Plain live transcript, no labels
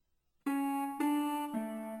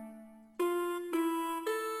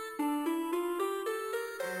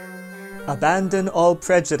Abandon all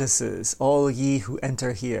prejudices, all ye who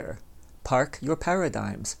enter here. Park your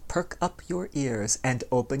paradigms, perk up your ears, and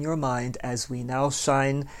open your mind as we now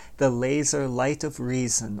shine the laser light of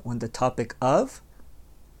reason on the topic of: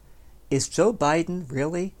 is Joe Biden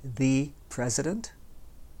really the president?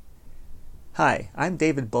 Hi, I'm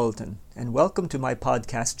David Bolton, and welcome to my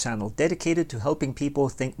podcast channel dedicated to helping people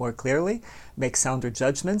think more clearly, make sounder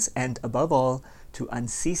judgments, and above all, to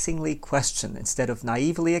unceasingly question instead of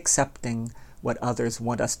naively accepting what others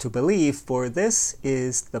want us to believe, for this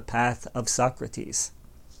is the path of Socrates.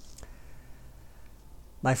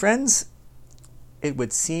 My friends, it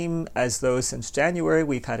would seem as though since January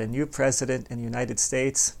we've had a new president in the United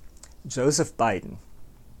States, Joseph Biden.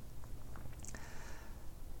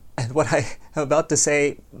 And what I'm about to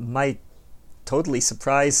say might totally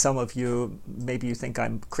surprise some of you. Maybe you think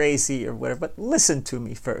I'm crazy or whatever, but listen to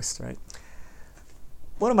me first, right?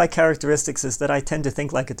 One of my characteristics is that I tend to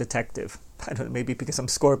think like a detective. I don't know, maybe because I'm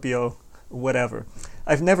Scorpio, whatever.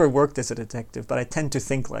 I've never worked as a detective, but I tend to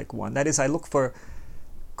think like one. That is, I look for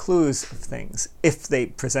clues of things if they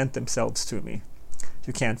present themselves to me.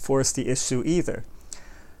 You can't force the issue either.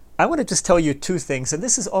 I want to just tell you two things, and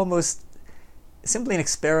this is almost simply an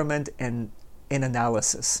experiment in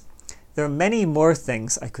analysis. There are many more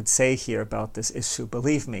things I could say here about this issue,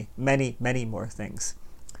 believe me, many, many more things.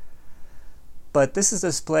 But this is a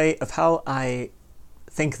display of how I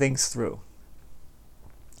think things through.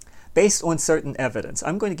 Based on certain evidence,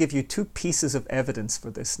 I'm going to give you two pieces of evidence for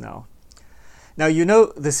this now. Now, you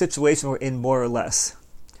know the situation we're in more or less.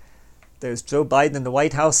 There's Joe Biden in the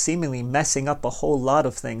White House seemingly messing up a whole lot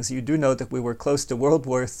of things. You do know that we were close to World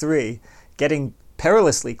War III, getting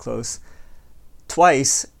perilously close,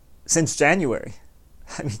 twice since January.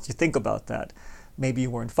 I mean, you think about that. Maybe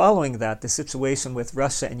you weren't following that. The situation with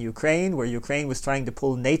Russia and Ukraine, where Ukraine was trying to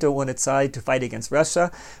pull NATO on its side to fight against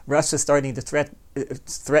Russia. Russia starting to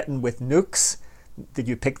threaten with nukes. Did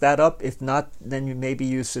you pick that up? If not, then maybe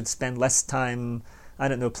you should spend less time, I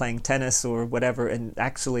don't know, playing tennis or whatever, and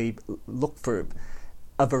actually look for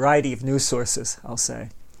a variety of news sources, I'll say.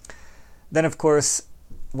 Then, of course,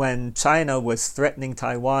 when China was threatening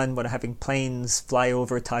Taiwan, when having planes fly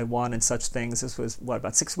over Taiwan and such things, this was,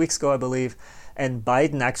 about 6 weeks ago, I believe, and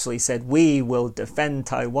Biden actually said, we will defend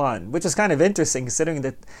Taiwan, which is kind of interesting considering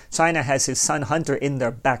that China has his son Hunter in their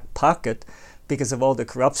back pocket because of all the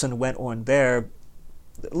corruption went on there.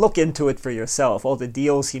 Look into it for yourself, all the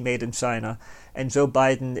deals he made in China, and Joe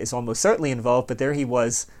Biden is almost certainly involved, but there he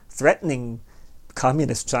was threatening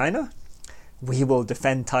communist China. We will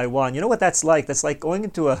defend Taiwan. You know what that's like? That's like going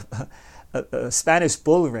into a Spanish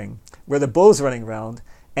bull ring where the bull's running around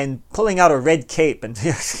and pulling out a red cape and,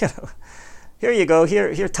 here you go,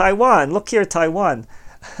 here Taiwan, look here, Taiwan.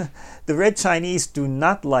 The Red Chinese do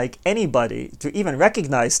not like anybody to even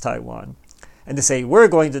recognize Taiwan. And to say, we're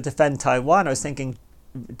going to defend Taiwan, I was thinking,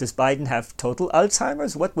 does Biden have total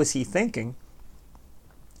Alzheimer's? What was he thinking?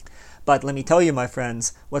 But let me tell you, my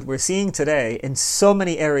friends, what we're seeing today in so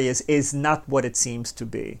many areas is not what it seems to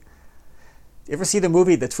be. You ever see the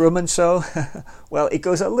movie The Truman Show? Well, it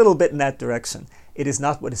goes a little bit in that direction. It is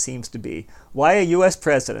not what it seems to be. Why a U.S.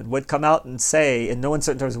 president would come out and say, in no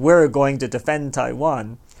uncertain terms, we're going to defend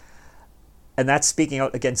Taiwan, and that's speaking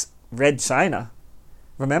out against Red China.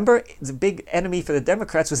 Remember, the big enemy for the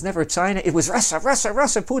Democrats was never China, it was Russia,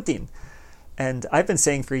 Putin. And I've been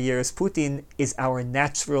saying for years, Putin is our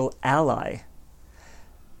natural ally.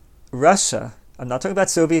 Russia, I'm not talking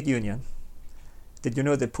about Soviet Union. Did you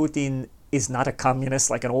know that Putin is not a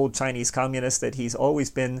communist, like an old Chinese communist, that he's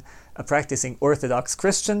always been a practicing Orthodox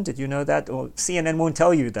Christian? Did you know that? Well, CNN won't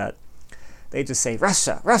tell you that. They just say,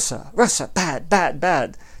 Russia,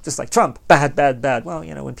 bad. Just like Trump, bad. Well,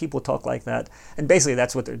 when people talk like that, and basically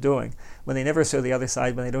that's what they're doing. When they never show the other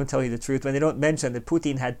side, when they don't tell you the truth, when they don't mention that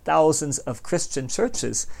Putin had thousands of Christian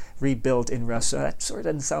churches rebuilt in Russia, that sure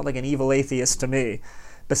doesn't sound like an evil atheist to me.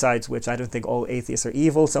 Besides which, I don't think all atheists are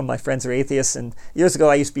evil. Some of my friends are atheists, and years ago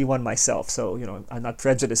I used to be one myself, so, I'm not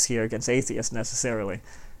prejudiced here against atheists necessarily.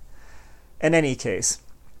 In any case,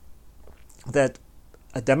 that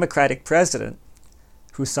a Democratic president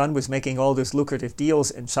whose son was making all those lucrative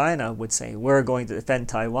deals in China would say, we're going to defend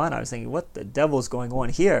Taiwan. I was thinking, what the devil's going on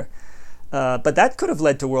here? But that could have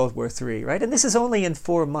led to World War III, right? And this is only in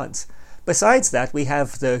 4 months. Besides that, we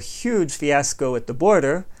have the huge fiasco at the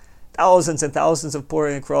border, thousands and thousands of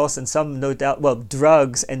pouring across, and some, no doubt,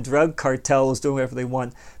 drugs and drug cartels doing whatever they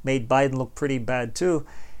want, made Biden look pretty bad too.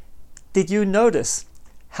 Did you notice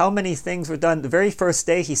how many things were done? The very first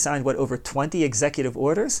day he signed, over 20 executive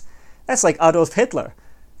orders? That's like Adolf Hitler.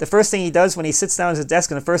 The first thing he does when he sits down at his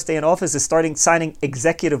desk on the first day in office is starting signing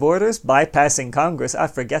executive orders, bypassing Congress. I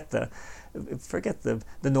forget the Forget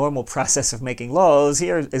the normal process of making laws.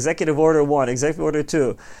 Here, Executive Order 1, Executive Order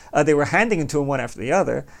 2. They were handing it to him one after the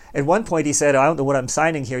other. At one point he said, I don't know what I'm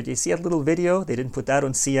signing here. Do you see that little video? They didn't put that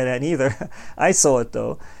on CNN either. I saw it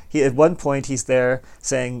though. At one point he's there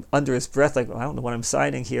saying under his breath, like, I don't know what I'm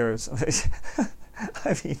signing here.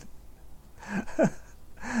 I mean,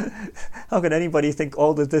 how can anybody think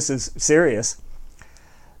all of this is serious?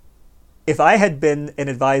 If I had been an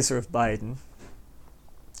advisor of Biden,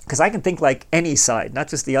 because I can think like any side, not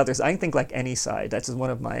just the others, I can think like any side. That's one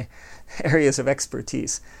of my areas of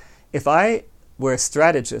expertise. If I were a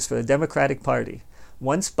strategist for the Democratic Party,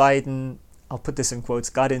 once Biden, I'll put this in quotes,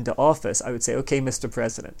 got into office, I would say, okay, Mr.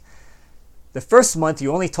 President, the first month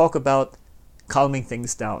you only talk about calming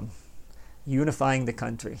things down, unifying the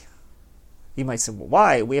country. You might say, well,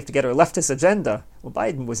 why? We have to get our leftist agenda. Well,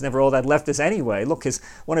 Biden was never all that leftist anyway. Look,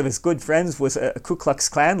 one of his good friends was a Ku Klux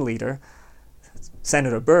Klan leader,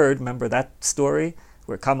 Senator Byrd. Remember that story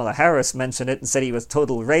where Kamala Harris mentioned it and said he was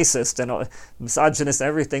total racist and misogynist and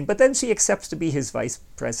everything, but then she accepts to be his vice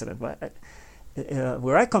president.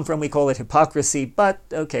 Where I come from, we call it hypocrisy, but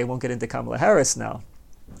okay, won't get into Kamala Harris now.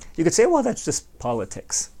 You could say, well, that's just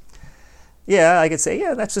politics. Yeah, I could say,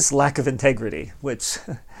 yeah, that's just lack of integrity, which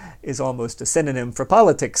is almost a synonym for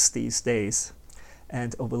politics these days.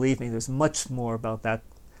 And believe me, there's much more about that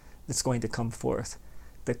that's going to come forth.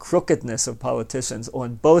 The crookedness of politicians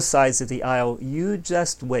on both sides of the aisle, you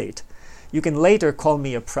just wait. You can later call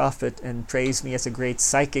me a prophet and praise me as a great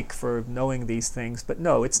psychic for knowing these things, but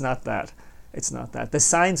no, it's not that. It's not that. The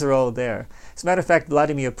signs are all there. As a matter of fact,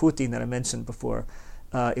 Vladimir Putin, that I mentioned before,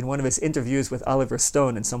 in one of his interviews with Oliver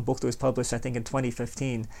Stone in some book that was published, I think, in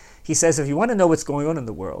 2015, he says, if you want to know what's going on in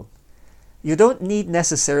the world, you don't need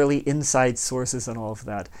necessarily inside sources and all of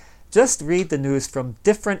that. Just read the news from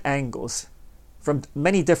different angles, from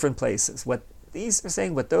many different places. What these are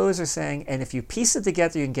saying, what those are saying, and if you piece it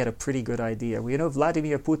together, you can get a pretty good idea. Well, you know,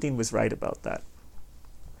 Vladimir Putin was right about that.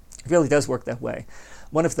 It really does work that way.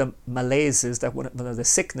 One of the malaises, one of the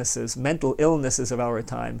sicknesses, mental illnesses of our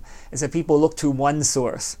time, is that people look to one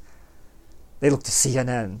source. They look to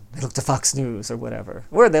CNN, they look to Fox News or whatever.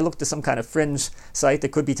 Or they look to some kind of fringe site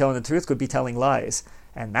that could be telling the truth, could be telling lies.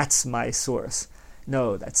 And that's my source.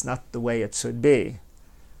 No, that's not the way it should be.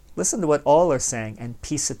 Listen to what all are saying and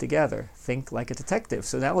piece it together. Think like a detective.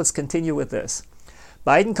 So now let's continue with this.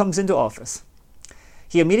 Biden comes into office.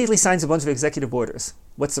 He immediately signs a bunch of executive orders.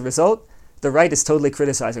 What's the result? The right is totally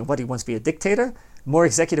criticizing. What, he wants to be a dictator? More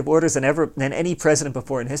executive orders than any president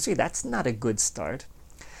before in history? That's not a good start.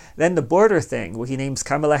 Then the border thing, where he names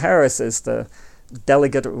Kamala Harris as the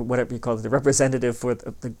delegate, or whatever you call it, the representative for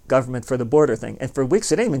the government for the border thing. And for weeks,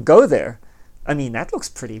 she didn't even go there. I mean, that looks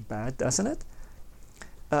pretty bad, doesn't it?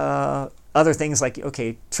 Other things like,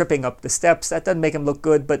 okay, tripping up the steps, that doesn't make him look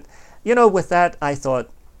good. But, you know, with that, I thought,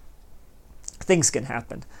 things can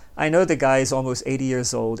happen. I know the guy is almost 80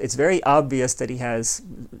 years old. It's very obvious that he has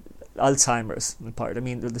Alzheimer's in part. I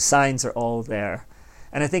mean, the signs are all there.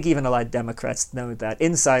 And I think even a lot of Democrats know that.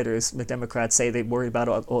 Insiders, the Democrats say they worry about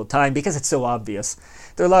it all the time because it's so obvious.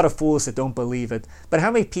 There are a lot of fools that don't believe it. But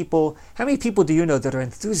how many people do you know that are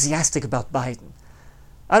enthusiastic about Biden?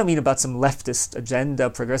 I don't mean about some leftist agenda,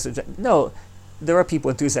 progressive agenda. No, there are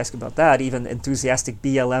people enthusiastic about that, even enthusiastic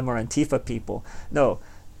BLM or Antifa people. No.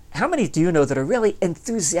 How many do you know that are really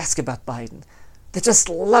enthusiastic about Biden? That just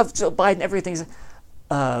love Joe Biden, everything's...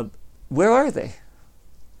 where are they?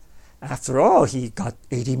 After all, he got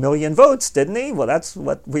 80 million votes, didn't he? Well, that's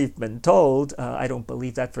what we've been told. I don't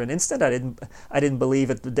believe that for an instant. I didn't believe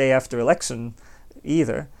it the day after election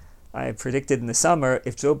either. I predicted in the summer,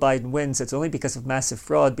 if Joe Biden wins, it's only because of massive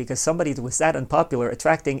fraud, because somebody that was that unpopular,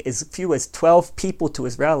 attracting as few as 12 people to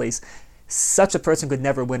his rallies, such a person could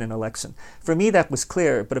never win an election. For me, that was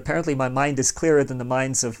clear, but apparently my mind is clearer than the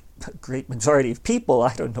minds of a great majority of people.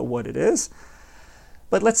 I don't know what it is.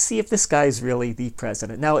 But let's see if this guy is really the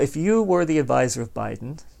president. Now, if you were the advisor of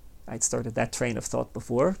Biden, I'd started that train of thought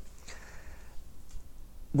before,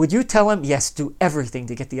 would you tell him, yes, do everything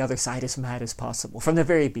to get the other side as mad as possible from the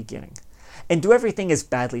very beginning? And do everything as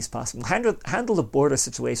badly as possible. Handle the border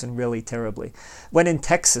situation really terribly. When in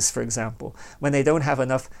Texas, for example, when they don't have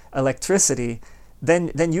enough electricity,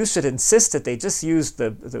 then you should insist that they just use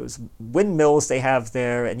those windmills they have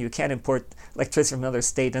there, and you can't import electricity from another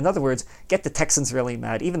state. In other words, get the Texans really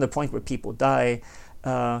mad, even to the point where people die.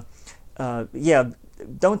 Don't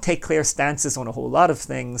take clear stances on a whole lot of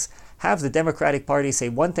things. Have the Democratic Party say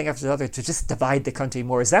one thing after the other to just divide the country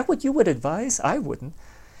more. Is that what you would advise? I wouldn't.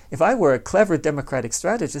 If I were a clever Democratic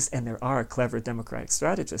strategist, and there are clever Democratic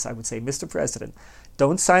strategists, I would say, Mr. President,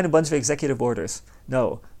 don't sign a bunch of executive orders.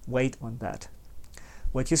 No, wait on that.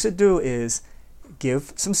 What you should do is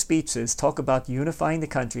give some speeches, talk about unifying the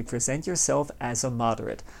country, present yourself as a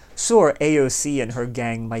moderate. Sure, AOC and her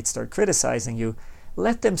gang might start criticizing you.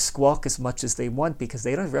 Let them squawk as much as they want because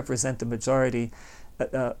they don't represent the majority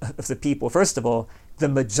of the people. First of all, the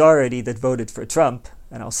majority that voted for Trump,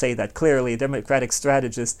 and I'll say that clearly, Democratic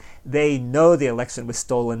strategists, they know the election was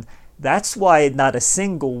stolen. That's why not a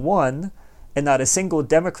single one and not a single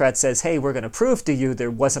Democrat says, hey, we're going to prove to you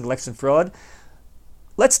there wasn't election fraud.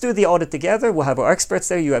 Let's do the audit together. We'll have our experts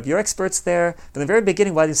there. You have your experts there. From the very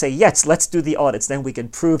beginning, why did you say, yes, let's do the audits. Then we can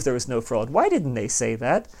prove there was no fraud. Why didn't they say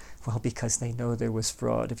that? Well, because they know there was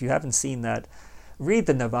fraud. If you haven't seen that, read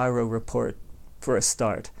the Navarro report for a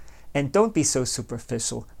start. And don't be so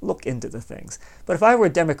superficial. Look into the things. But if I were a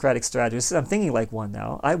Democratic strategist, I'm thinking like one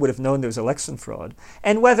now, I would have known there was election fraud.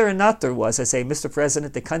 And whether or not there was, I say, Mr.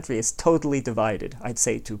 President, the country is totally divided. I'd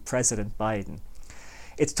say to President Biden.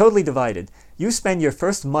 It's totally divided. You spend your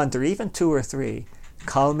first month or even 2 or 3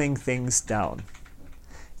 calming things down.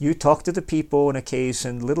 You talk to the people on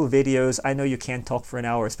occasion, little videos. I know you can't talk for an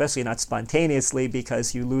hour, especially not spontaneously,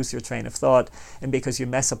 because you lose your train of thought and because you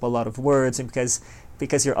mess up a lot of words and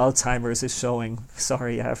because your Alzheimer's is showing.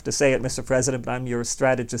 Sorry, I have to say it, Mr. President, but I'm your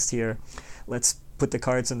strategist here. Let's put the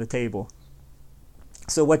cards on the table.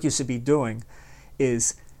 So what you should be doing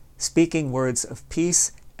is speaking words of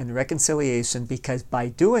peace and reconciliation, because by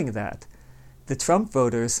doing that, the Trump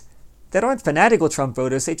voters that aren't fanatical Trump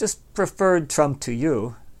voters, they just preferred Trump to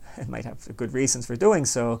you, and might have good reasons for doing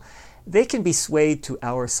so, they can be swayed to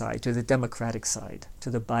our side, to the Democratic side, to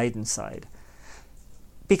the Biden side.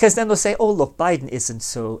 Because then they'll say, oh, look, Biden isn't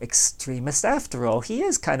so extremist after all. He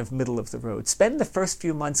is kind of middle of the road. Spend the first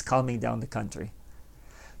few months calming down the country.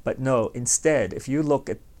 But no, instead, if you look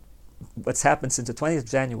at what's happened since the 20th of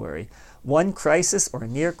January, one crisis or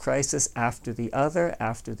near crisis after the other,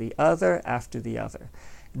 after the other, after the other.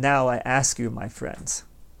 Now I ask you, my friends,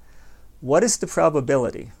 what is the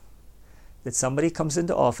probability that somebody comes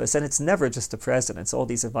into office, and it's never just the president, it's all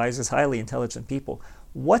these advisors, highly intelligent people.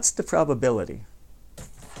 What's the probability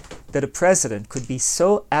that a president could be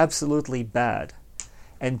so absolutely bad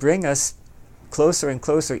and bring us closer and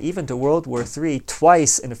closer even to World War III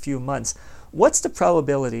twice in a few months? What's the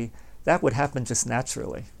probability that would happen just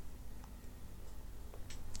naturally?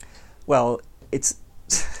 Well, it's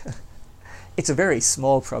it's a very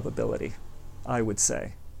small probability, I would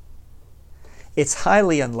say. It's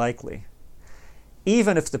highly unlikely.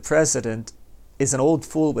 Even if the president is an old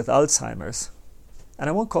fool with Alzheimer's, and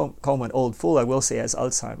I won't call him an old fool, I will say has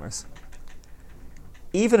Alzheimer's.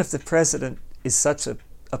 Even if the president is such a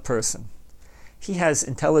person, he has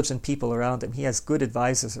intelligent people around him, he has good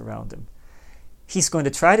advisors around him. He's going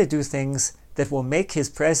to try to do things that will make his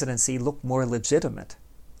presidency look more legitimate,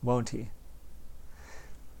 won't he?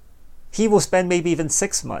 He will spend maybe even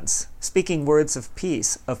 6 months speaking words of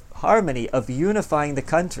peace, of harmony, of unifying the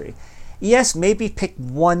country. Yes, maybe pick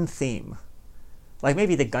one theme, like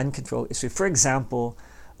maybe the gun control issue, for example,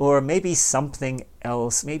 or maybe something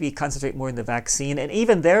else, maybe concentrate more on the vaccine. And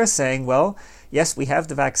even they're saying, well, yes, we have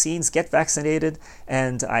the vaccines, get vaccinated.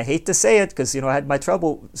 And I hate to say it because, I had my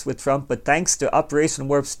troubles with Trump, but thanks to Operation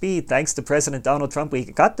Warp Speed, thanks to President Donald Trump, we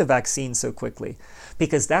got the vaccine so quickly.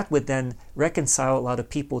 Because that would then reconcile a lot of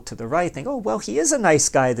people to the right, think, oh, well, he is a nice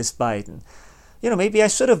guy, this Biden. Maybe I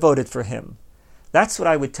should have voted for him. That's what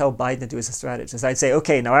I would tell Biden to do as a strategist. I'd say,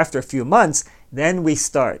 okay, now after a few months, then we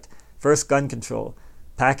start. First, gun control,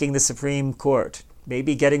 packing the Supreme Court,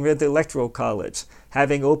 maybe getting rid of the Electoral College,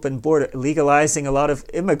 having open border, legalizing a lot of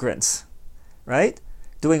immigrants, right?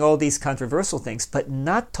 Doing all these controversial things, but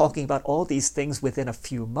not talking about all these things within a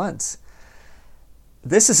few months.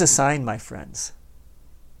 This is a sign, my friends.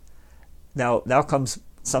 Now comes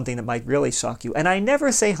something that might really shock you. And I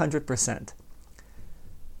never say 100%.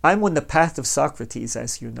 I'm on the path of Socrates,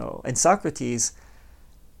 as you know. And Socrates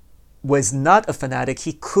was not a fanatic.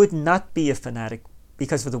 He could not be a fanatic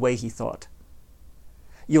because of the way he thought.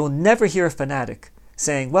 You'll never hear a fanatic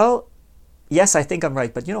saying, well, yes, I think I'm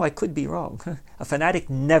right, but I could be wrong. A fanatic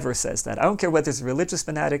never says that. I don't care whether it's a religious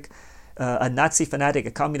fanatic, a Nazi fanatic,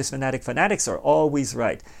 a communist fanatic. Fanatics are always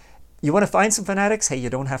right. You want to find some fanatics? Hey, you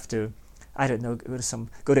don't have to, I don't know,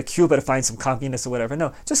 go to Cuba to find some communists or whatever.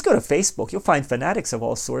 No, just go to Facebook. You'll find fanatics of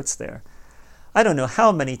all sorts there. I don't know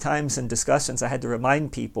how many times in discussions I had to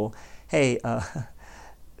remind people, hey,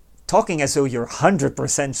 talking as though you're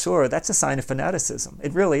 100% sure, that's a sign of fanaticism.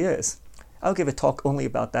 It really is. I'll give a talk only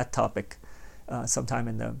about that topic sometime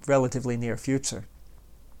in the relatively near future.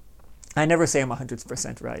 I never say I'm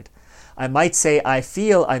 100% right. I might say I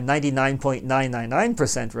feel I'm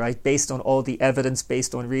 99.999% right based on all the evidence,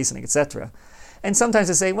 based on reasoning, etc. And sometimes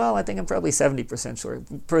I say, well, I think I'm probably 70% sure.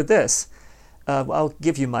 For this, I'll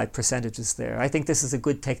give you my percentages there. I think this is a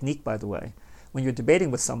good technique, by the way, when you're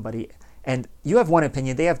debating with somebody and you have one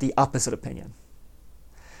opinion, they have the opposite opinion.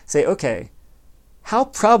 Say, okay, how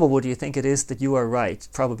probable do you think it is that you are right,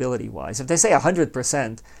 probability-wise? If they say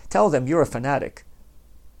 100%, tell them you're a fanatic.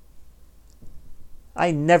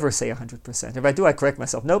 I never say 100%. If I do, I correct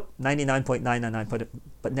myself. Nope, 99.999,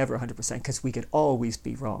 but never 100%, because we could always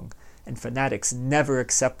be wrong. And fanatics never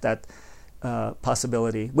accept that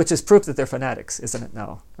possibility, which is proof that they're fanatics, isn't it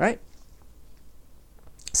now, right?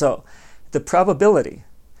 So, the probability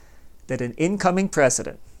that an incoming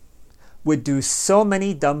president would do so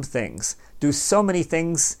many dumb things, do so many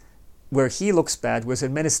things where he looks bad, where his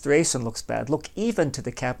administration looks bad, look even to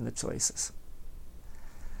the cabinet choices.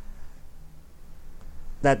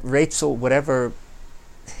 That Rachel, whatever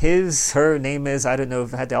her name is, I don't know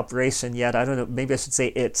if I had the operation yet, I don't know, maybe I should say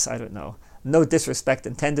it's, I don't know. No disrespect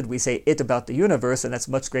intended, we say it about the universe, and that's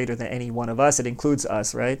much greater than any one of us, it includes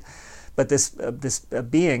us, right? But this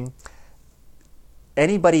being,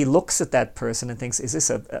 anybody looks at that person and thinks, is this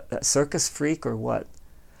a circus freak or what?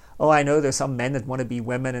 Oh, I know there's some men that want to be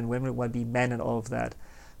women and women want to be men and all of that.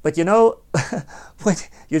 But you know, when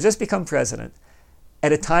you just become president,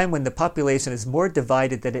 at a time when the population is more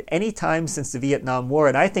divided than at any time since the Vietnam War,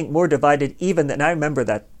 and I think more divided even than, I remember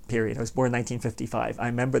that period, I was born in 1955, I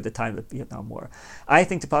remember the time of the Vietnam War. I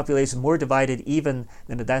think the population is more divided even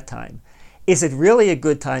than at that time. Is it really a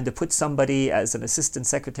good time to put somebody as an assistant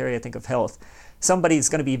secretary, I think, of health, somebody that's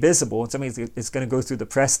going to be visible, and somebody that's going to go through the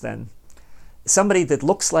press then, somebody that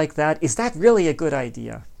looks like that, is that really a good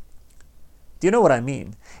idea? Do you know what I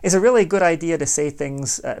mean? Is it really a good idea to say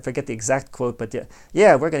things, I forget the exact quote, but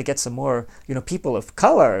yeah, we're going to get some more, people of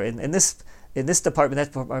color in this department,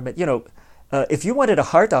 that department. If you wanted a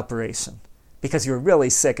heart operation because you're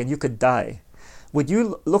really sick and you could die, would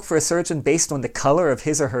you look for a surgeon based on the color of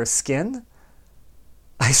his or her skin?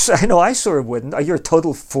 I know I sure wouldn't. Are you a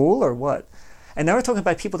total fool or what? And now we're talking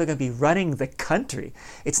about people that are going to be running the country.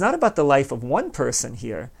 It's not about the life of one person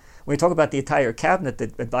here. When we talk about the entire cabinet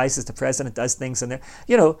that advises the president, does things, and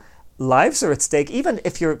lives are at stake. Even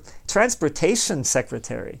if you're transportation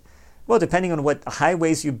secretary, well, depending on what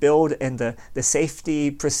highways you build and the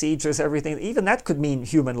safety procedures, everything, even that could mean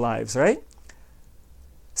human lives, right?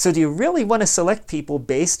 So do you really want to select people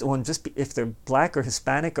based on just if they're black or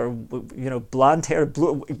Hispanic or, blonde hair,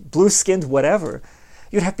 blue-skinned, whatever?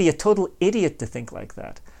 You'd have to be a total idiot to think like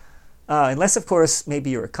that. Unless, of course, maybe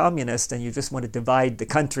you're a communist and you just want to divide the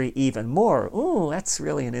country even more. Ooh, that's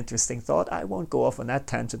really an interesting thought. I won't go off on that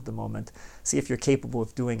tangent at the moment. See if you're capable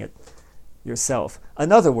of doing it yourself.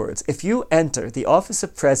 In other words, if you enter the office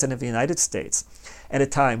of President of the United States at a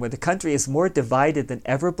time where the country is more divided than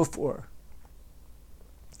ever before,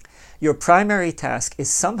 your primary task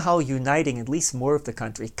is somehow uniting at least more of the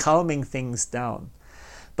country, calming things down.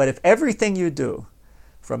 But if everything you do,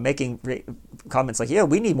 from making comments like, yeah,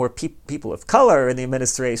 we need more people of color in the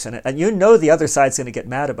administration, and the other side's going to get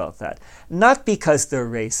mad about that. Not because they're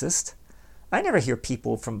racist. I never hear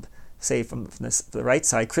people from the right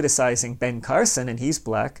side criticizing Ben Carson, and he's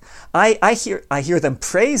black. I hear them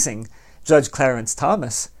praising Judge Clarence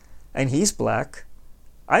Thomas, and he's black.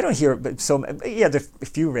 I don't hear there's a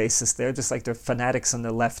few racists there, just like there are fanatics on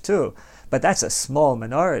the left too, but that's a small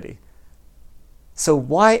minority. So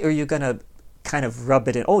why are you going to kind of rub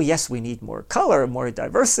it in? Oh yes, we need more color, more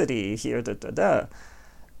diversity here. That's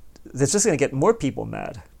just going to get more people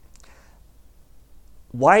mad.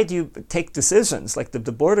 Why do you take decisions like the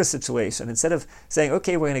border situation instead of saying,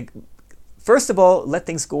 okay, we're going to first of all let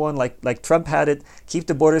things go on like Trump had it, keep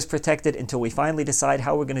the borders protected until we finally decide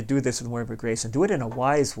how we're going to do this with more immigration. Do it in a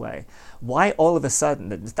wise way. Why all of a sudden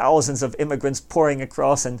the thousands of immigrants pouring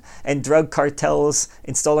across and drug cartels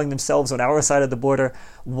installing themselves on our side of the border?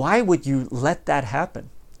 Why would you let that happen?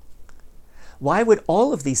 Why would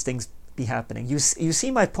all of these things be happening? You see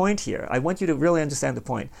my point here. I want you to really understand the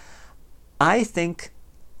point. I think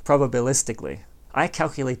probabilistically. I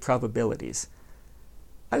calculate probabilities.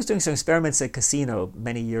 I was doing some experiments at a casino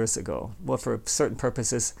many years ago. Well, for certain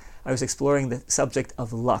purposes, I was exploring the subject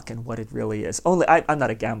of luck and what it really is. I'm not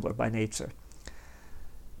a gambler by nature.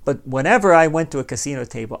 But whenever I went to a casino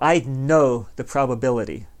table, I know the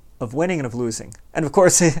probability of winning and of losing. And of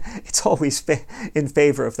course, it's always in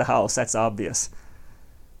favor of the house. That's obvious.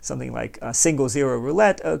 Something like single zero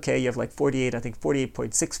roulette. Okay, you have like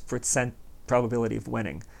 48.6% probability of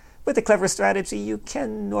winning. With a clever strategy, you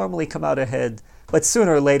can normally come out ahead. But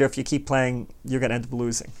sooner or later, if you keep playing, you're going to end up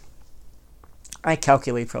losing. I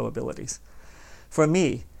calculate probabilities. For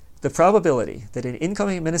me, the probability that an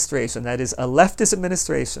incoming administration, that is a leftist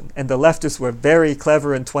administration, and the leftists were very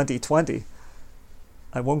clever in 2020,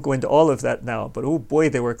 I won't go into all of that now, but oh boy,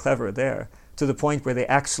 they were clever there, to the point where they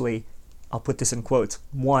actually, I'll put this in quotes,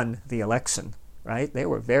 won the election, right? They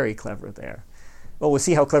were very clever there. Well, we'll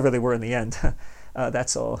see how clever they were in the end.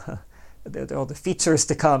 That's all. There are all the features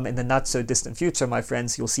to come in the not-so-distant future, my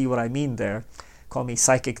friends. You'll see what I mean there. Call me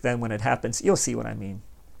psychic then when it happens. You'll see what I mean.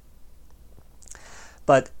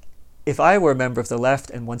 But if I were a member of the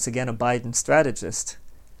left and once again a Biden strategist,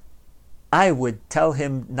 I would tell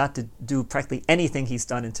him not to do practically anything he's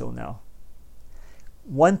done until now.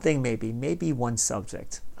 One thing maybe one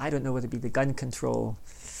subject. I don't know whether it be the gun control.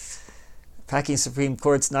 Packing Supreme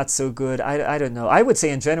Court's not so good. I don't know. I would say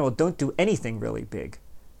in general, don't do anything really big.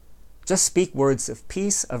 Just speak words of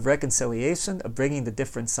peace, of reconciliation, of bringing the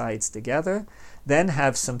different sides together. Then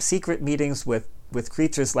have some secret meetings with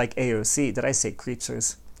creatures like AOC. Did I say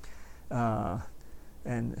creatures? And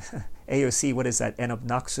AOC, what is that? An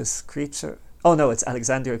obnoxious creature? Oh no, it's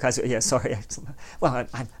Alexandria Ocasio. Yeah, sorry. Well,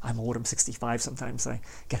 I'm old. I'm 65. Sometimes I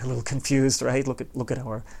get a little confused, right? Look at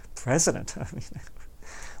our president. I mean,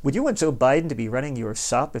 would you want Joe Biden to be running your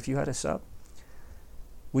shop if you had a shop?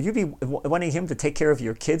 Would you be wanting him to take care of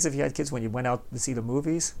your kids if you had kids when you went out to see the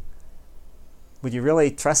movies? Would you really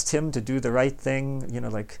trust him to do the right thing? You know,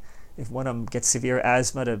 like if one of them gets severe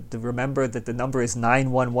asthma, to remember that the number is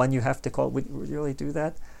 911 you have to call. Would you really do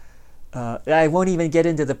that? I won't even get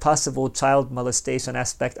into the possible child molestation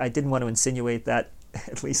aspect. I didn't want to insinuate that,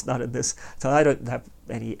 at least not in this. So I don't have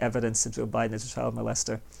any evidence that Joe Biden is a child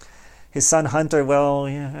molester. His son Hunter, well,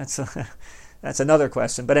 yeah, that's another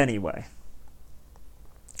question. But anyway.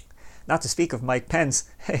 Not to speak of Mike Pence,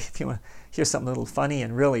 hey, if you want to hear something a little funny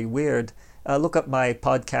and really weird, look up my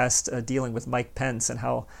podcast dealing with Mike Pence and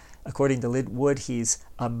how, according to Lin Wood, he's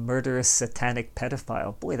a murderous satanic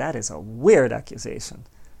pedophile. Boy, that is a weird accusation.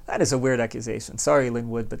 That is a weird accusation. Sorry, Lin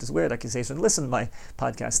Wood, but it's a weird accusation. Listen to my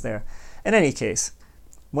podcast there. In any case,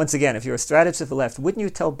 once again, if you're a strategist of the left, wouldn't you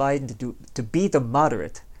tell Biden to be the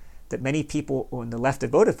moderate that many people on the left that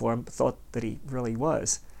voted for him thought that he really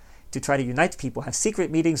was? To try to unite people, have secret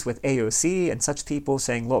meetings with AOC and such people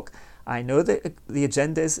saying, look, I know that the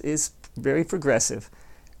agenda is very progressive.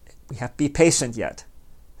 We have to be patient yet.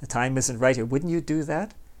 The time isn't right here. Wouldn't you do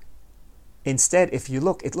that? Instead, if you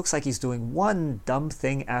look, it looks like he's doing one dumb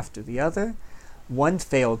thing after the other, one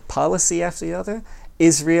failed policy after the other.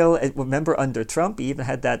 Israel, remember under Trump, he even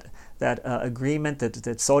had that agreement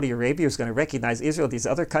that Saudi Arabia was going to recognize Israel. These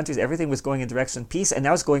other countries, everything was going in direction of peace, and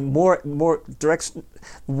now it's going more direction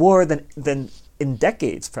war than in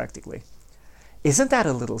decades, practically. Isn't that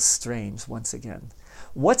a little strange, once again?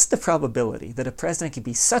 What's the probability that a president can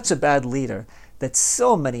be such a bad leader that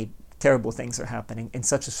so many terrible things are happening in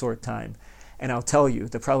such a short time? And I'll tell you,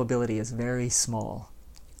 the probability is very small.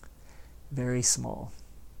 Very small.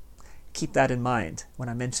 Keep that in mind when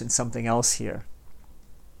I mention something else here.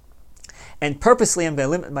 And purposely, I'm going to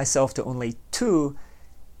limit myself to only two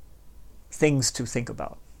things to think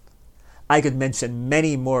about. I could mention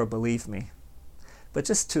many more, believe me. But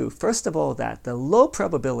just two. First of all, the low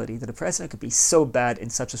probability that a president could be so bad in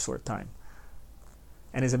such a short time.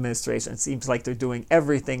 And his administration, it seems like they're doing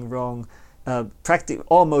everything wrong.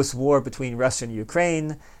 Almost war between Russia and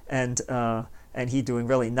Ukraine, and he doing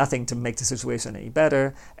really nothing to make the situation any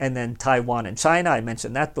better. And then Taiwan and China, I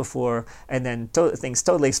mentioned that before. And then things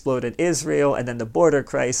totally exploded in Israel, and then the border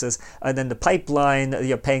crisis, and then the pipeline,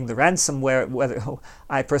 paying the ransomware.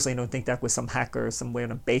 I personally don't think that was some hacker somewhere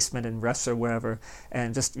in a basement in Russia, wherever,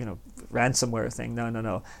 and just, ransomware thing.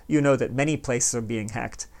 No. You know that many places are being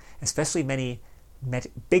hacked, especially many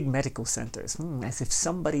big medical centers, as if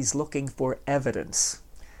somebody's looking for evidence.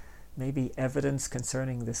 Maybe evidence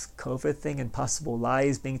concerning this COVID thing and possible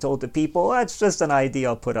lies being told to people. That's just an idea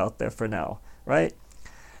I'll put out there for now, right?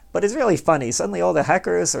 But it's really funny. Suddenly all the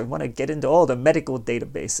hackers want to get into all the medical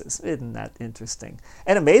databases. Isn't that interesting?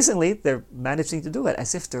 And amazingly, they're managing to do it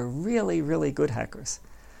as if they're really, really good hackers.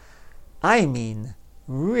 I mean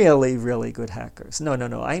really, really good hackers. No.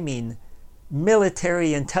 I mean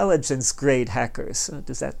military intelligence grade hackers.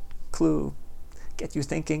 Does that clue get you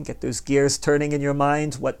thinking, get those gears turning in your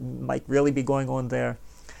mind, what might really be going on there?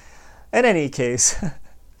 In any case,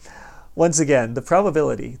 once again, the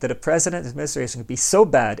probability that a president and administration could be so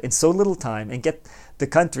bad in so little time and get the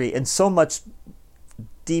country in so much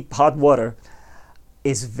deep hot water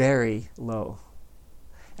is very low.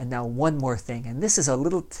 And now one more thing, and this is a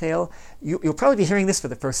little tale. You'll probably be hearing this for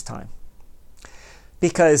the first time.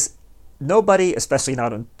 Because nobody, especially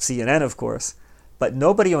not on CNN, of course, but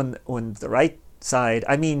nobody on the right side,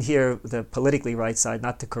 I mean here the politically right side,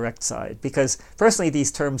 not the correct side, because personally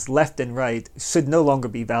these terms left and right should no longer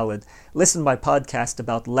be valid. Listen to my podcast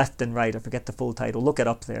about left and right. I forget the full title. Look it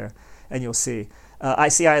up there and you'll see.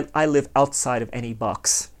 I live outside of any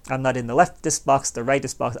box. I'm not in the leftist box, the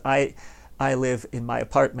rightist box. I live in my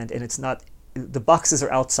apartment, and it's not, the boxes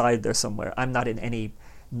are outside there somewhere. I'm not in any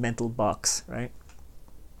mental box, right?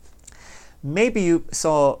 Maybe you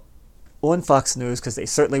saw on Fox News, because they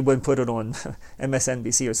certainly wouldn't put it on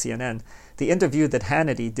MSNBC or CNN, the interview that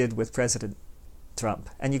Hannity did with President Trump.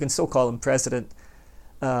 And you can still call him President,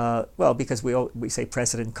 well, because we say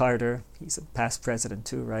President Carter. He's a past president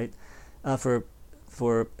too, right?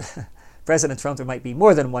 For President Trump, there might be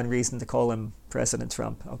more than one reason to call him President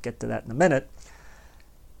Trump. I'll get to that in a minute.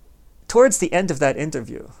 Towards the end of that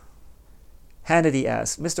interview, Hannity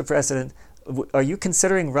asked, Mr. President, are you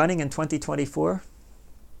considering running in 2024?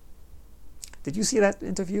 Did you see that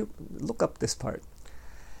interview? Look up this part.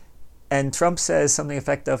 And Trump says something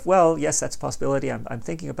effective, well, yes, that's a possibility. I'm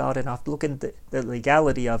thinking about it. I'll have to look into the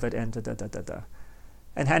legality of it and da-da-da-da-da.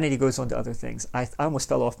 And Hannity goes on to other things. I almost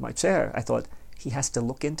fell off my chair. I thought, he has to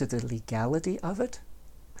look into the legality of it?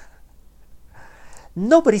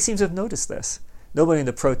 Nobody seems to have noticed this. Nobody on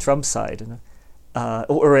the pro-Trump side,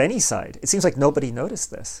 or any side. It seems like nobody noticed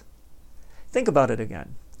this. Think about it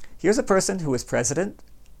again. Here's a person who was president,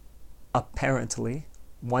 apparently,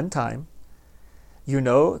 one time. You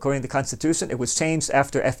know, according to the Constitution, it was changed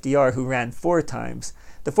after FDR, who ran 4 times.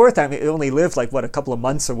 The 4th time, it only lived like, a couple of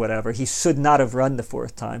months or whatever. He should not have run the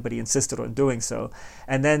 4th time, but he insisted on doing so.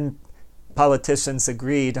 And then politicians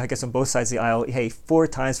agreed, I guess on both sides of the aisle, hey, 4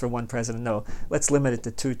 times for one president. No, let's limit it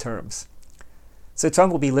to 2 terms. So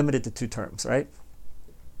Trump will be limited to 2 terms, right?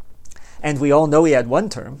 And we all know he had 1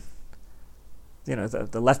 term. You know,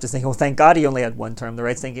 the left is thinking, oh, thank God he only had 1 term. The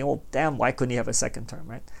right's thinking, oh, damn, why couldn't he have a 2nd term,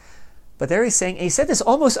 right? But there he's saying, and he said this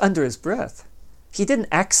almost under his breath. He didn't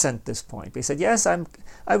accent this point. But he said, yes,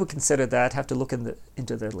 I would consider that, have to look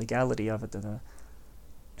into the legality of it.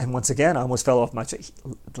 And once again, I almost fell off my chair.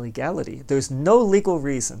 Legality. There's no legal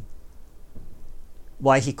reason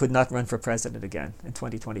why he could not run for president again in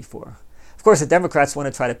 2024. Of course, the Democrats want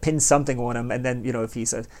to try to pin something on him, and then, if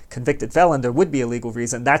he's a convicted felon, there would be a legal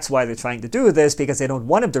reason. That's why they're trying to do this, because they don't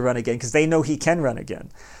want him to run again, because they know he can run again.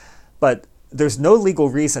 But there's no legal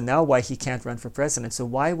reason now why he can't run for president, so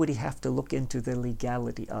why would he have to look into the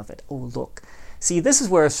legality of it? Oh, look. See, this is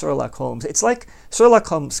where Sherlock Holmes, it's like Sherlock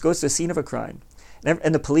Holmes goes to the scene of a crime,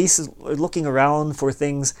 and the police is looking around for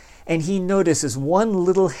things, and he notices one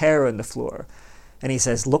little hair on the floor. And he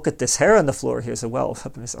says, look at this hair on the floor here. So, well,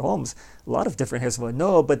 Mr. Holmes, a lot of different hairs. Well,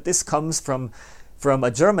 no, but this comes from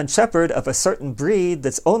a German Shepherd of a certain breed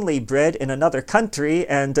that's only bred in another country.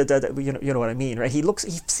 And you know what I mean, right? He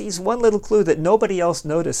sees one little clue that nobody else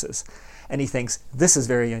notices. And he thinks, this is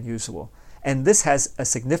very unusual. And this has a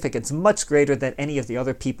significance much greater than any of the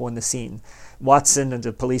other people in the scene. Watson and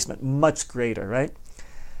the policeman, much greater, right?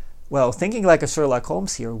 Well, thinking like a Sherlock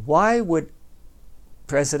Holmes here, why would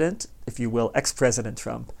President, if you will, ex-President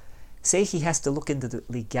Trump, say he has to look into the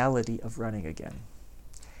legality of running again?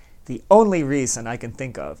 The only reason I can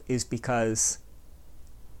think of is because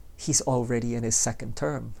he's already in his 2nd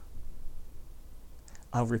term.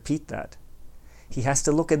 I'll repeat that. He has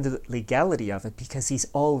to look into the legality of it because he's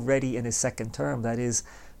already in his 2nd term. That is,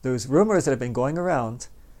 those rumors that have been going around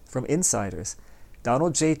from insiders,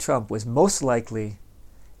 Donald J. Trump was most likely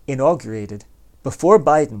inaugurated before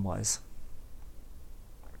Biden was.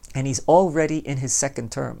 And he's already in his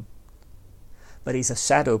 2nd term. But he's a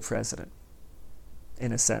shadow president,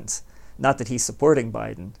 in a sense. Not that he's supporting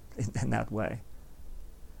Biden in that way.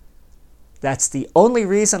 That's the only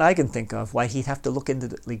reason I can think of why he'd have to look into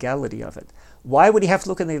the legality of it. Why would he have to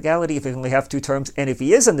look into the legality if he only have 2 terms? And if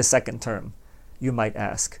he is in the 2nd term, you might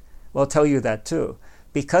ask. Well, I'll tell you that too.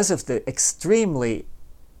 Because of the extremely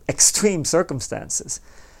extreme circumstances.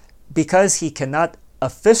 Because he cannot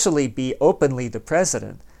officially be openly the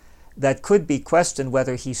president, that could be questioned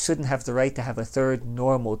whether he shouldn't have the right to have a 3rd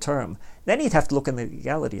normal term. Then he'd have to look in the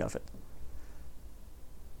legality of it.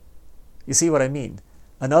 You see what I mean?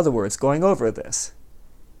 In other words, going over this,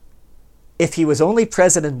 if he was only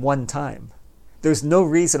president 1 time, there's no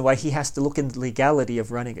reason why he has to look into the legality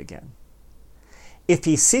of running again. If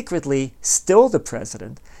he's secretly still the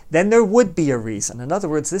president, then there would be a reason. In other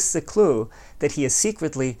words, this is a clue that he is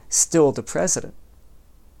secretly still the president.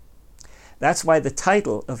 That's why the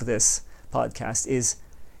title of this podcast is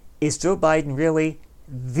Joe Biden really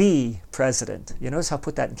the president? You notice how I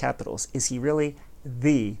put that in capitals. Is he really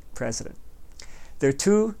the president? There are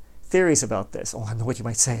 2 theories about this. Oh, I know what you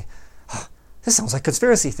might say. This sounds like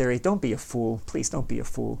conspiracy theory. Don't be a fool. Please don't be a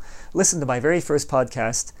fool. Listen to my very first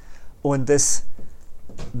podcast on this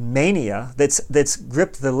mania that's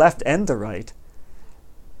gripped the left and the right,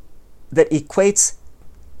 that equates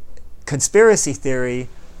conspiracy theory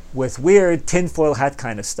with weird tinfoil hat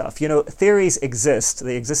kind of stuff. Theories exist.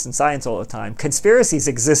 They exist in science all the time. Conspiracies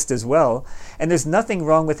exist as well. And there's nothing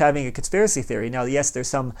wrong with having a conspiracy theory. Now, yes, there's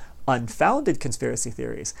some unfounded conspiracy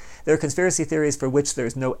theories. There are conspiracy theories for which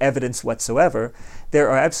there's no evidence whatsoever. There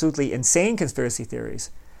are absolutely insane conspiracy theories.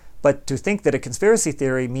 But to think that a conspiracy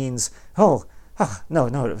theory means, no.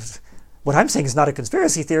 What I'm saying is not a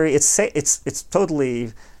conspiracy theory. It's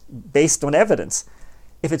totally based on evidence.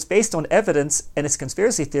 If it's based on evidence and it's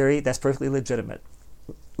conspiracy theory, that's perfectly legitimate.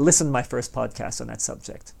 Listen to my first podcast on that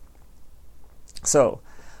subject. So,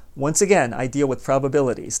 once again, I deal with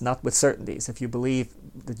probabilities, not with certainties. If you believe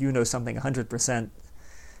that you know something 100%,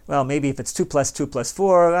 well, maybe if it's 2 plus 2 plus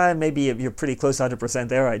 4, maybe you're pretty close to 100%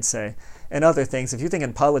 there, I'd say. And other things, if you think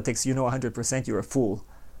in politics you know 100%, you're a fool,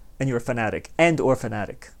 and you're a fanatic, or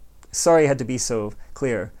fanatic. Sorry I had to be so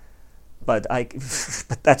clear, but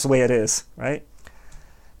but that's the way it is, right?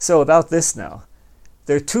 So about this now,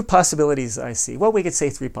 there are two possibilities I see. Well, we could say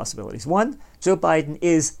three possibilities. One, Joe Biden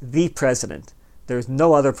is the president. There's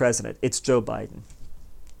no other president. It's Joe Biden.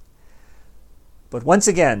 But once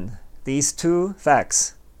again, these two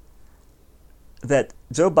facts, that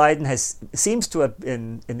Joe Biden seems to have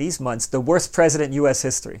been, in these months, the worst president in U.S.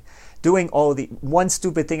 history, doing all the one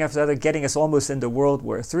stupid thing after the other, getting us almost into World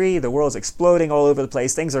War III. The world's exploding all over the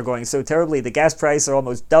place. Things are going so terribly. The gas prices are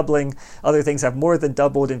almost doubling. Other things have more than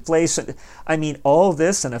doubled. Inflation. I mean, all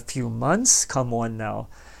this in a few months? Come on now.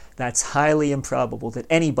 That's highly improbable that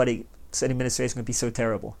anybody's administration could be so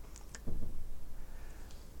terrible.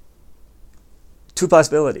 Two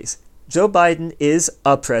possibilities. Joe Biden is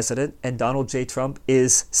a president and Donald J. Trump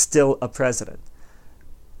is still a president.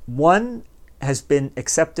 One has been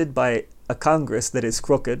accepted by a Congress that is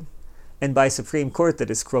crooked and by a Supreme Court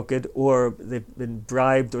that is crooked, or they've been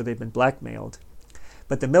bribed or they've been blackmailed.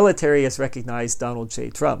 But the military has recognized Donald J.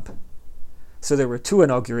 Trump. So there were two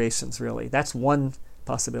inaugurations, really. That's one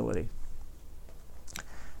possibility.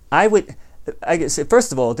 I guess,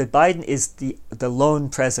 first of all, that Biden is the lone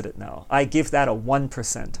president now. I give that a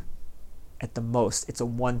 1%. At the most, it's a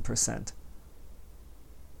 1%.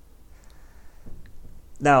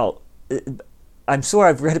 Now, I'm sure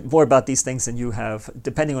I've read more about these things than you have,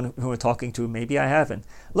 depending on who we're talking to. Maybe I haven't.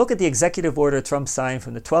 Look at the executive order Trump signed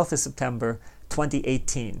from the 12th of September,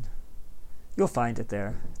 2018. You'll find it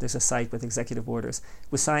there. There's a site with executive orders.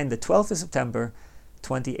 It was signed the 12th of September,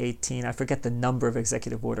 2018. I forget the number of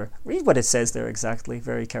executive order. Read what it says there exactly,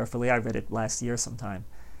 very carefully. I read it last year sometime.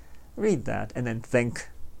 Read that and then think,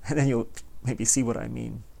 and then you'll maybe see what I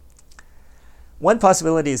mean. One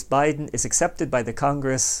possibility is Biden is accepted by the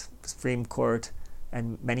Congress, Supreme Court,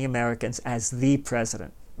 and many Americans as the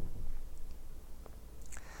president.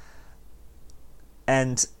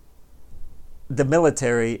 And the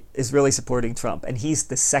military is really supporting Trump, and he's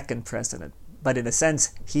the second president. But in a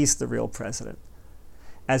sense, he's the real president.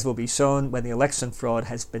 As will be shown when the election fraud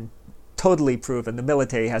has been totally proven. The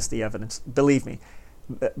military has the evidence. Believe me,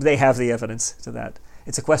 they have the evidence to that.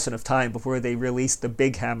 It's a question of time before they release the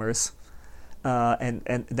big hammers,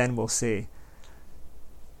 and then we'll see.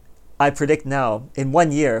 I predict now, in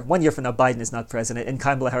 1 year from now, Biden is not president, and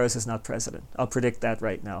Kamala Harris is not president. I'll predict that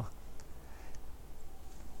right now.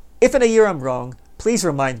 If in a year I'm wrong, please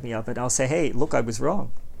remind me of it. I'll say, hey, look, I was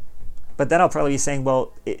wrong. But then I'll probably be saying,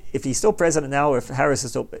 well, if he's still president now, or if Harris is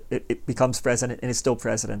still, it becomes president and is still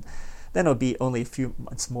president, then it'll be only a few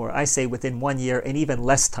months more. I say within 1 year, and even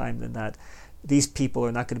less time than that, these people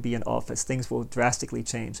are not going to be in office. Things will drastically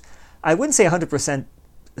change. I wouldn't say 100%.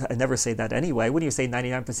 I never say that anyway. I wouldn't even say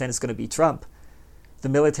 99% is going to be Trump. The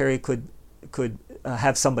military could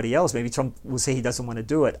have somebody else. Maybe Trump will say he doesn't want to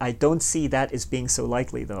do it. I don't see that as being so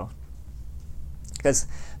likely, though. Because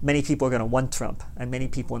many people are going to want Trump. And many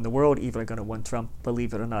people in the world even are going to want Trump,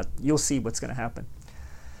 believe it or not. You'll see what's going to happen.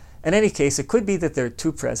 In any case, it could be that there are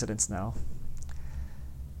two presidents now.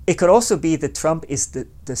 It could also be that Trump is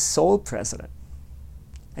the sole president.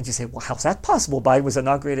 And you say, well, how's that possible? Biden was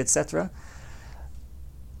inaugurated, etc.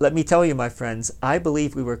 Let me tell you, my friends, I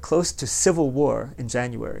believe we were close to civil war in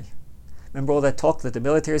January. Remember all that talk that the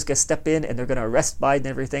military is going to step in and they're going to arrest Biden and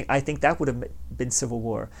everything? I think that would have been civil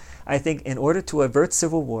war. I think in order to avert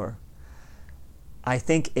civil war, I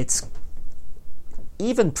think it's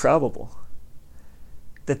even probable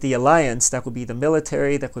that the alliance, that would be the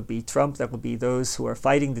military, that would be Trump, that would be those who are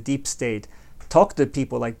fighting the deep state, talked to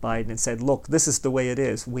people like Biden and said, look, this is the way it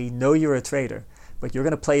is. We know you're a traitor, but you're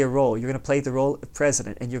going to play a role. You're going to play the role of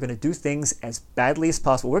president, and you're going to do things as badly as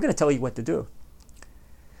possible. We're going to tell you what to do.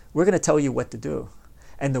 We're going to tell you what to do.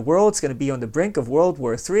 And the world's going to be on the brink of World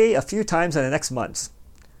War III a few times in the next months.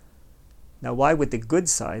 Now, why would the good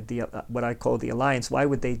side, what I call the alliance, why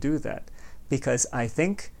would they do that? Because I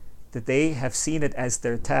think that they have seen it as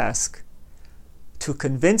their task to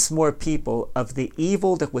convince more people of the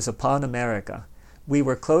evil that was upon America. We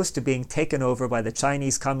were close to being taken over by the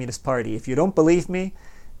Chinese Communist Party. If you don't believe me,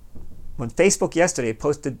 when Facebook yesterday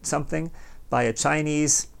posted something by a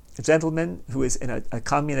Chinese gentleman who is in a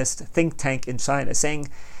communist think tank in China saying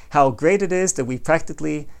how great it is that we've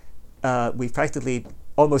practically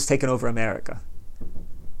almost taken over America.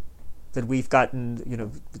 That we've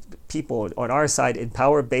gotten, people on our side in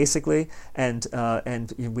power basically, and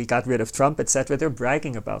we got rid of Trump, etc. They're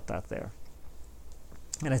bragging about that there,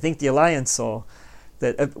 and I think the alliance saw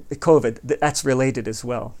that COVID, that's related as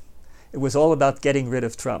well. It was all about getting rid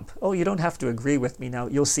of Trump. Oh, you don't have to agree with me now.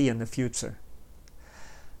 You'll see in the future.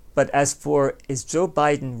 But as for, is Joe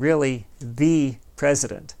Biden really the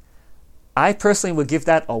president? I personally would give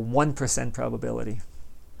that a 1% probability.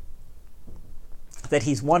 That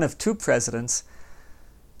he's one of two presidents.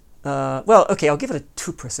 I'll give it a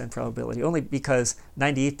 2% probability, only because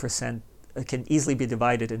 98% can easily be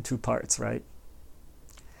divided in two parts, right?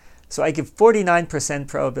 So I give 49%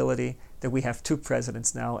 probability that we have two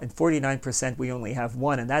presidents now, and 49% we only have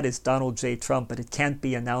one, and that is Donald J. Trump, but it can't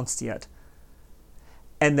be announced yet.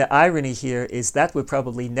 And the irony here is that would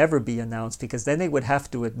probably never be announced, because then they would have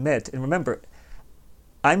to admit, and remember,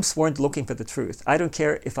 I'm sworn to looking for the truth. I don't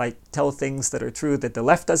care if I tell things that are true that the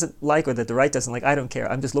left doesn't like or that the right doesn't like. I don't care.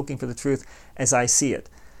 I'm just looking for the truth as I see it.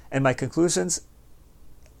 And my conclusions,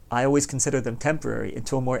 I always consider them temporary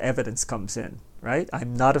until more evidence comes in, right?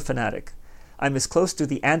 I'm not a fanatic. I'm as close to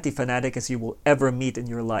the anti-fanatic as you will ever meet in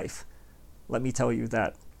your life. Let me tell you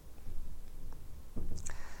that.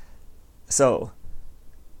 So,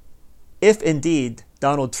 if indeed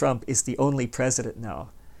Donald Trump is the only president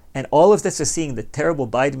now, and all of this is seeing the terrible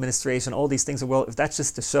Biden administration, all these things in the world, if that's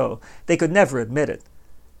just a show, they could never admit it.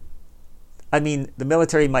 I mean, the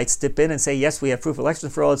military might step in and say, yes, we have proof of election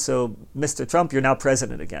fraud, so Mr. Trump, you're now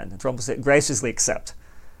president again. And Trump will say, graciously accept.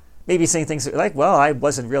 Maybe saying things like, well, I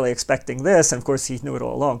wasn't really expecting this, and of course he knew it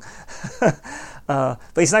all along. But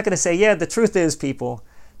he's not going to say, yeah, the truth is, people,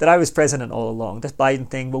 that I was president all along. This Biden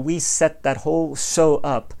thing, well, we set that whole show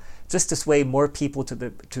up just to sway more people to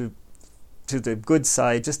the good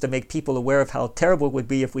side, just to make people aware of how terrible it would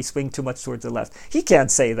be if we swing too much towards the left. He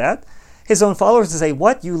can't say that. His own followers will say,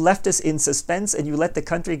 what? You left us in suspense and you let the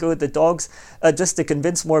country go to the dogs just to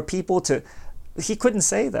convince more people to... He couldn't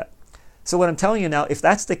say that. So what I'm telling you now, if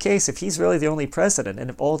that's the case, if he's really the only president and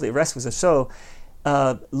if all the rest was a show,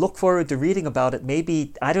 look forward to reading about it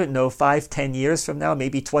maybe, 5-10 years from now,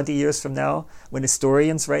 maybe 20 years from now, when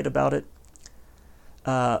historians write about it.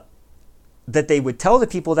 That they would tell the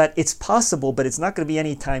people that it's possible, but it's not going to be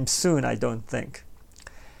anytime soon, I don't think.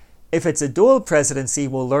 If it's a dual presidency,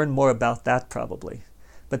 we'll learn more about that probably.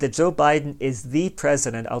 But that Joe Biden is the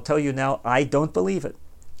president, I'll tell you now, I don't believe it.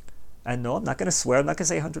 And no, I'm not going to swear, I'm not going to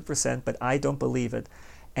say 100%, but I don't believe it.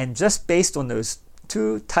 And just based on those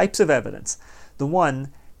two types of evidence, the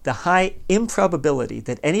one, the high improbability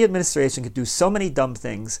that any administration could do so many dumb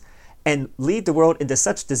things and lead the world into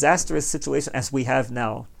such disastrous situation as we have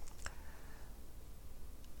now,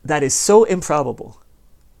 that is so improbable.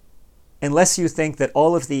 Unless you think that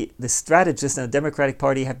all of the strategists in the Democratic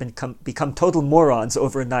Party have become total morons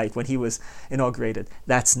overnight when he was inaugurated.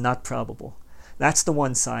 That's not probable. That's the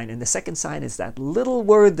one sign. And the second sign is that little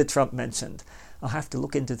word that Trump mentioned. I'll have to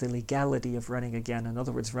look into the legality of running again. In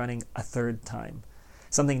other words, running a third time.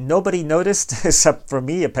 Something nobody noticed except for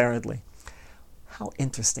me, apparently. How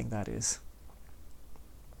interesting that is.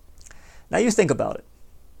 Now you think about it.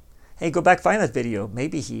 Hey, go back, find that video.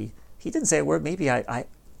 Maybe he didn't say a word. Maybe I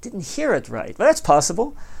didn't hear it right. Well, that's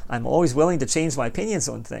possible. I'm always willing to change my opinions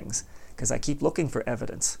on things because I keep looking for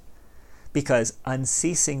evidence. Because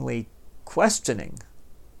unceasingly questioning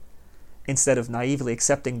instead of naively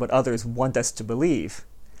accepting what others want us to believe,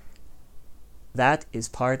 that is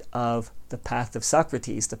part of the path of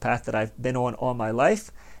Socrates, the path that I've been on all my life,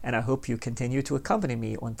 and I hope you continue to accompany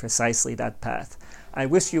me on precisely that path. I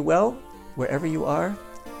wish you well wherever you are,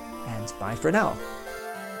 and bye for now.